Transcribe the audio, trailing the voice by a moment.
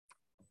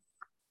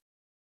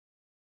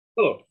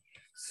Hello.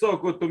 So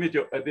good to meet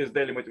you at this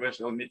daily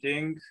motivational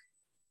meeting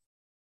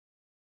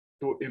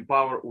to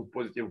empower with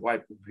positive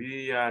vibe.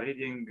 We are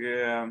reading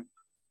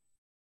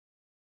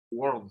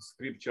World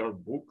Scripture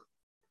book.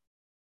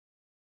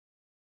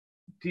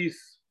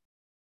 This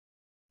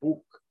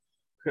book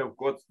have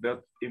quotes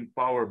that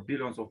empower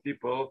billions of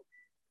people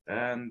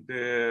and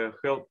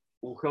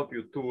will help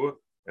you too,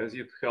 as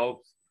it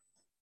helps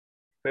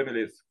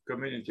families,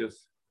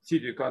 communities,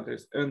 city,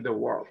 countries, and the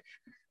world.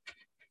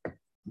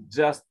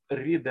 Just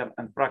read them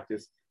and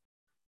practice.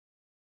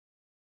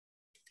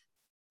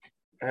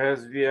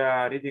 As we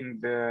are reading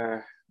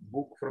the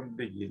book from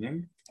the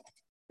beginning,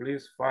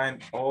 please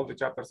find all the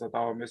chapters at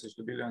our Message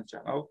to Billions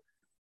channel.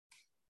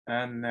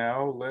 And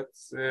now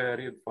let's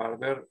read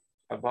further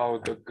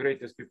about the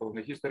greatest people in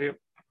the history,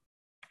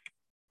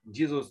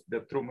 Jesus,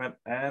 the true man,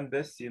 and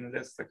the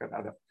sinless second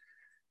Adam.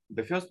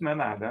 The first man,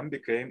 Adam,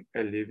 became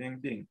a living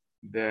being.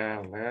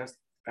 The last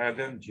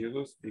Adam,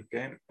 Jesus,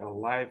 became a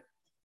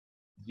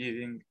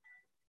life-giving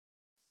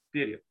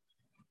spirit.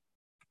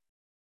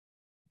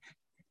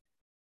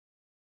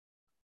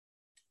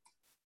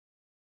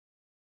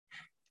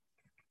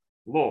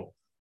 Love,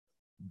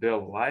 the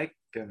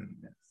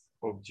likeness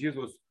of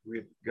Jesus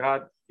with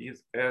God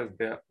is as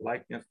the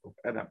likeness of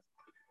Adam.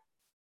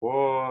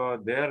 For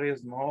there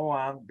is no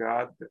one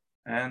God,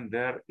 and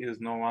there is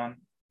no one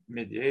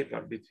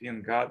mediator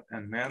between God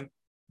and man,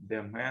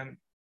 the man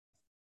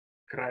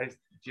Christ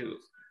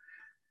Jesus.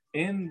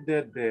 In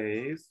the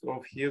days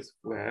of his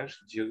flesh,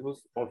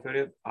 Jesus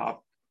offered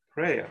up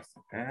prayers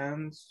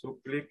and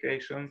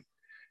supplications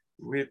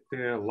with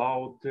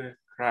loud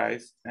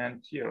cries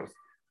and tears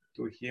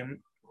to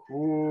him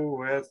who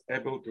was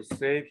able to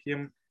save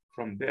him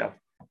from death.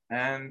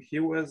 And he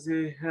was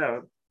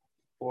heard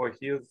for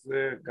his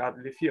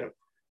godly fear.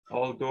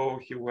 Although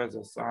he was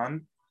a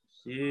son,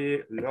 he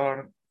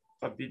learned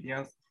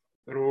obedience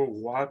through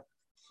what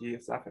he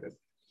suffered.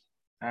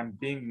 And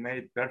being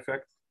made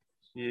perfect,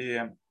 he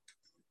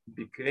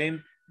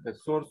became the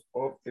source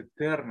of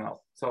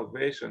eternal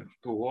salvation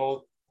to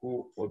all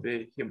who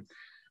obey him.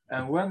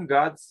 And when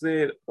God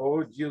said,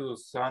 "O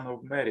Jesus, son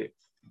of Mary,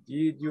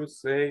 did you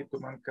say to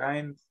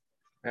mankind,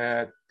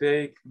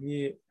 take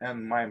me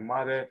and my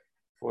mother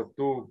for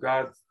two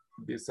gods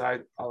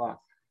beside Allah?"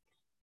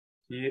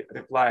 He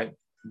replied,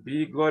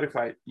 "Be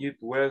glorified. It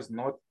was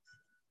not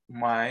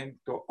mine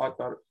to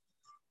utter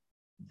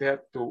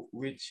that to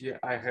which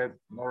I had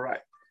no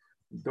right.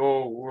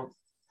 Thou would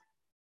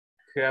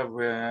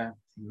have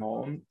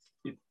known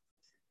it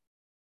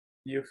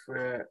if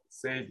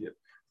said it.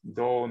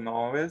 Thou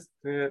knowest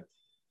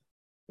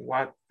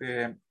what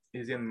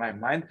is in my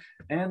mind,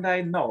 and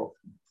I know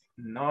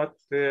not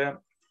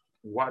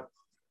what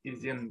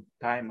is in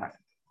thy mind.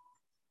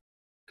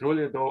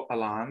 Truly thou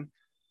alone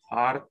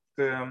art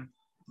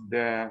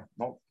the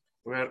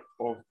knower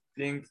of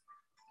things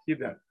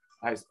hidden.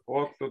 I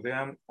spoke to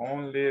them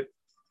only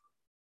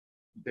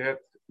that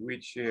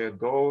which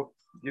thou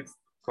didst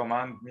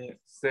command me,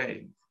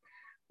 saying,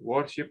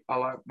 worship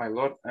Allah, my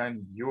Lord,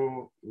 and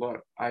you,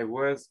 Lord. I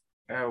was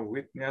a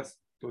witness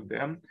to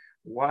them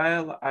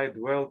while I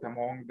dwelt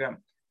among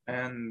them.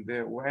 And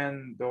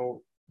when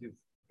thou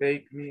didst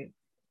take me,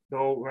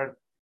 thou wert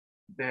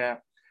the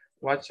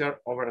watcher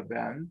over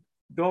them.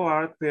 Thou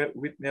art the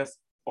witness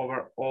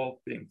over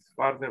all things.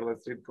 Further,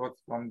 let's read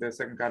quotes from the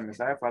second coming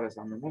Messiah, Father,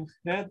 Son, and Moon.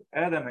 Had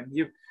Adam and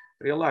Eve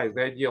realized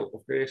the ideal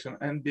of creation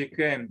and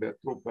became the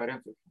true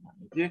parents of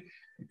humanity,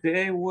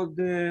 they would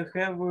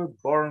have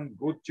born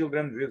good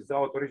children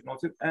without original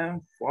sin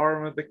and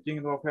formed the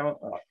kingdom of heaven.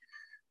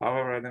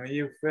 However, Adam and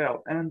Eve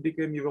fell and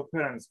became evil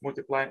parents,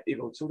 multiplying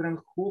evil children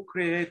who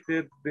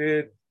created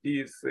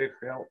this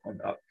hell on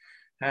earth.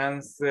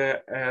 Hence,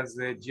 as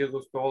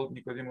Jesus told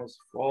Nicodemus,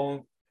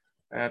 fallen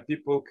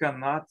people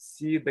cannot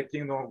see the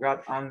kingdom of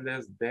God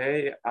unless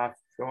they are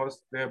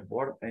first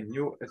born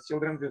anew as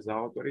children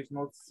without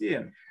original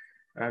sin.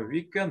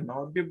 We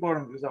cannot be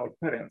born without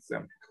parents.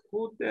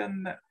 Who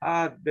then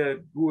are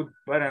the good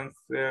parents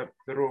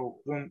through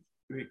whom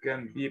we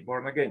can be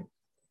born again?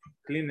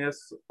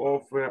 Cleanness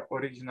of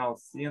original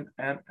sin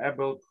and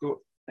able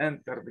to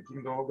enter the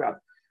kingdom of God.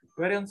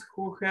 Parents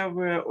who have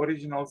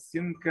original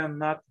sin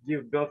cannot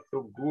give birth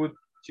to good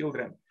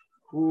children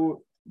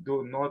who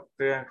do not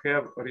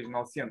have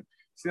original sin.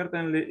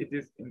 Certainly, it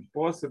is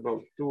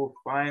impossible to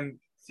find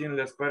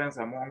sinless parents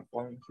among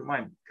fallen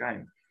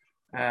humankind.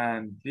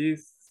 And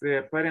these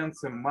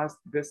parents must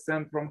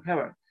descend from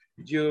heaven.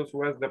 Jesus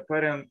was the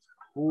parent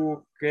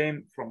who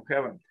came from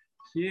heaven.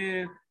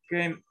 He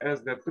came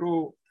as the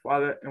true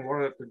Father in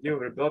order to give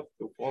rebirth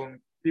to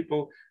fallen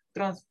people,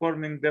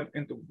 transforming them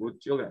into good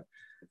children.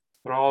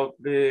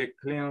 Proudly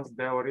cleanse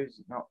the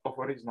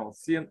original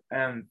sin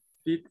and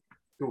fit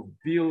to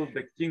build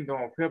the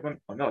kingdom of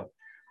heaven on earth.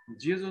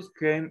 Jesus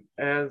came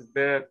as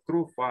the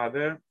true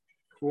Father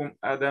whom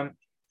Adam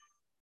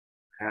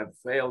had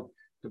failed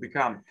to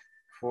become.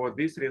 For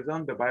this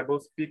reason, the Bible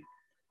speaks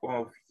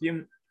of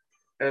him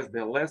as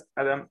the last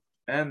Adam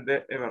and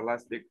the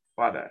everlasting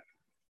Father.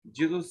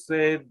 Jesus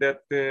said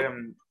that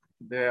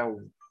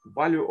the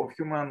value of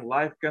human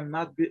life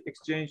cannot be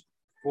exchanged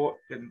for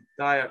the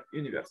entire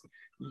universe.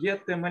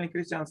 Yet many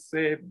Christians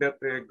say that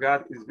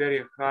God is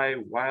very high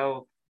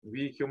while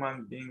we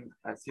human beings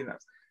are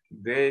sinners.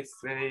 They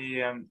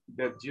say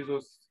that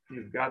Jesus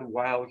is God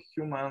while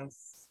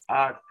humans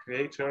are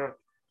creatures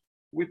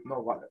with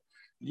no value.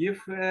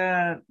 If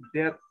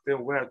that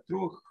were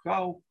true,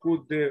 how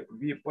could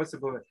we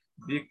possibly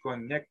be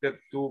connected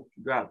to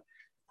God?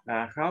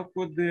 How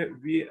could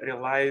we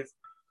realize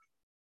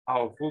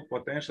our full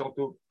potential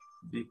to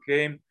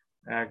become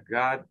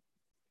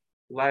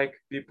God-like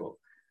people?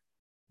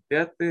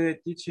 That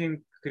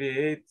teaching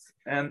creates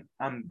an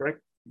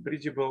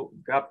unbridgeable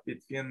gap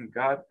between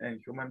God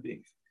and human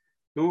beings.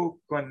 To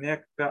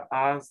connect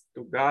us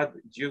to God,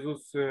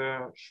 Jesus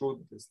should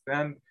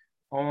stand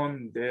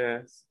on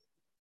the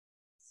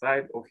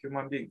side of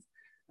human beings.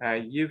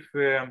 If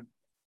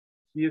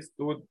he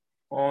stood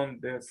on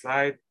the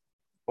side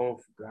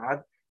of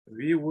God,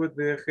 we would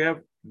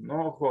have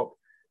no hope.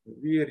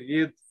 We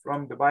read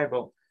from the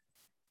Bible,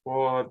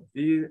 for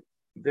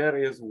there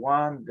is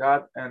one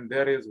God and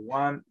there is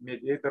one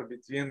mediator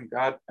between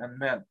God and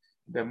man,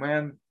 the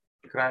man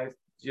Christ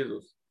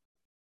Jesus.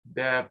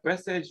 The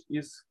passage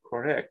is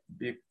correct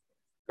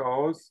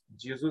because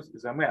Jesus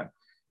is a man.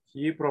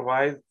 He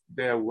provides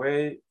the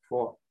way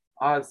for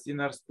us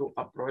sinners to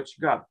approach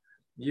God.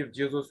 If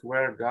Jesus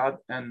were God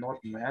and not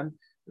man,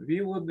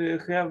 we would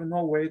have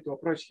no way to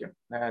approach him.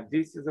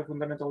 This is a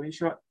fundamental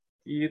issue.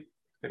 It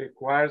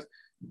requires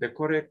the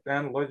correct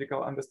and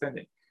logical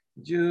understanding.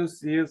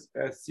 Jesus is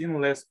a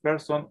sinless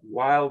person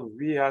while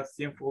we are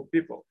sinful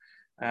people.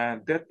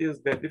 And that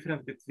is the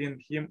difference between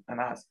him and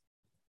us.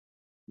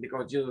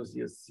 Because Jesus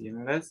is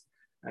sinless,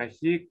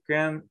 he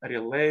can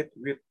relate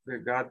with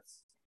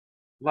God's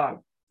love,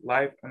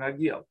 life, and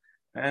ideal.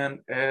 And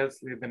as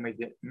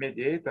the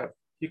mediator,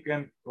 he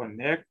can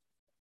connect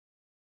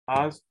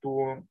us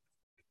to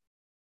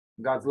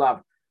God's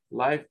love,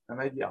 life, and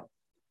ideal.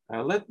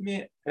 Let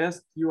me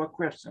ask you a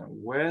question.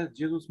 Was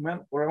Jesus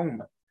man or a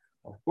woman?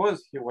 Of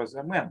course, he was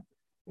a man.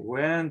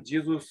 When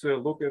Jesus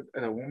looked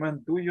at a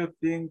woman, do you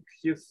think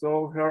he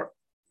saw her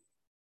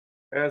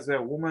as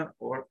a woman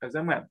or as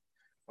a man?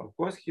 Of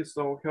course, he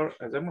saw her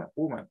as a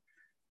woman.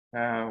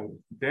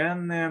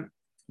 Then,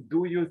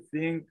 do you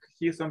think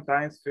he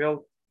sometimes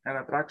felt an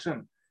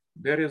attraction?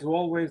 There is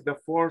always the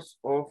force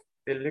of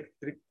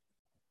electric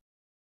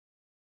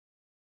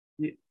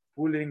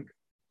pulling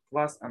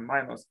plus and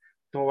minus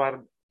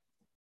toward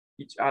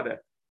each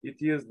other. It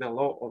is the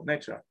law of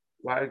nature.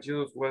 While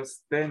Jesus was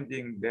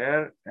standing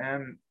there,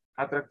 an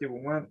attractive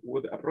woman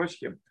would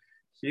approach him.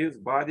 His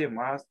body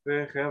must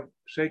have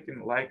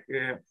shaken like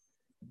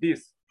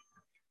this,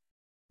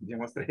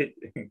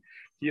 demonstrating.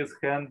 His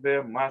hand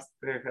must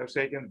have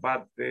shaken,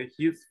 but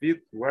his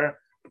feet were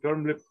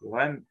firmly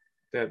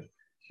planted.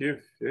 He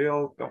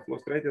felt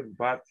frustrated,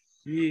 but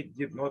he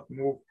did not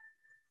move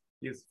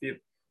his feet.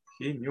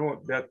 He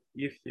knew that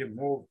if he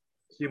moved,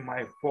 he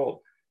might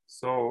fall.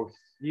 So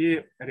he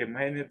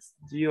remained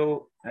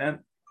still and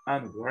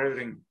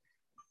unwavering.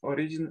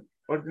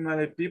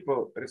 Ordinary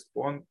people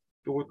respond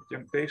to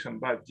temptation,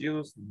 but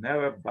Jesus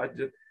never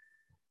budged,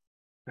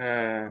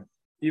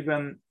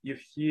 even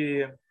if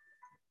his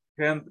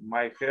hand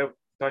might have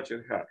touched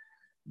her.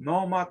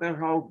 No matter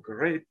how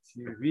great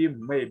we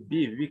may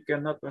be, we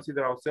cannot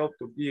consider ourselves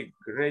to be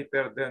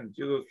greater than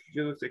Jesus.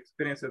 Jesus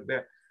experienced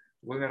the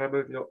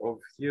vulnerability of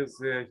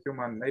his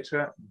human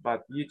nature,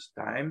 but each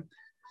time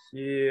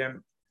he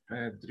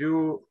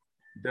drew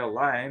the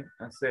line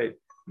and said,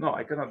 no,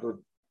 I cannot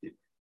do it.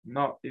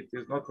 No, it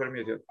is not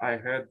permitted. I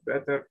had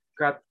better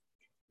cut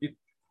it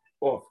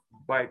off.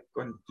 By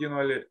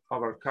continually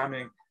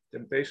overcoming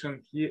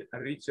temptation, he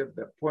reached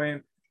the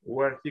point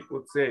where he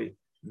could say,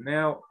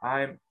 now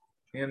I'm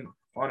in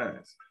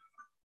honest.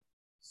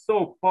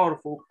 So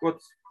powerful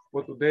quotes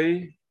for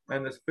today,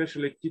 and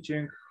especially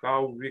teaching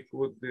how we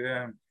could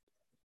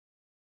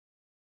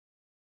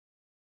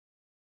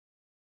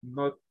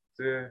not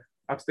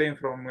abstain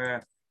from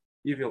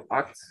evil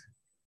acts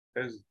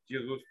as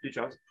Jesus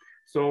teaches us.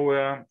 So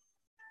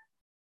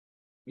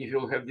if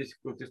you have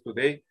difficulties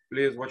today,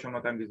 please watch one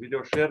more time this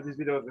video, share this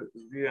video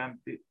and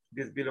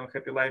this video on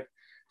Happy Life,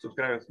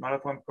 subscribe to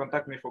Marathon,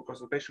 contact me for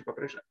consultation,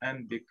 cooperation,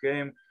 and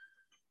become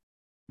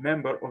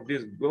member of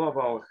this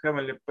global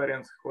Heavenly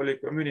Parents Holy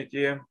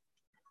Community.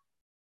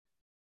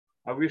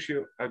 I wish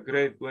you a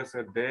great,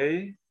 blessed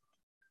day.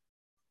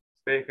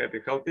 Stay happy,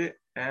 healthy,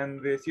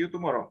 and see you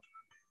tomorrow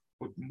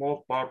with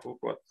more powerful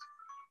quotes.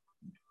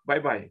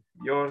 Bye-bye.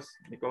 Yours,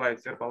 Nikolai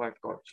Serpalak, coach.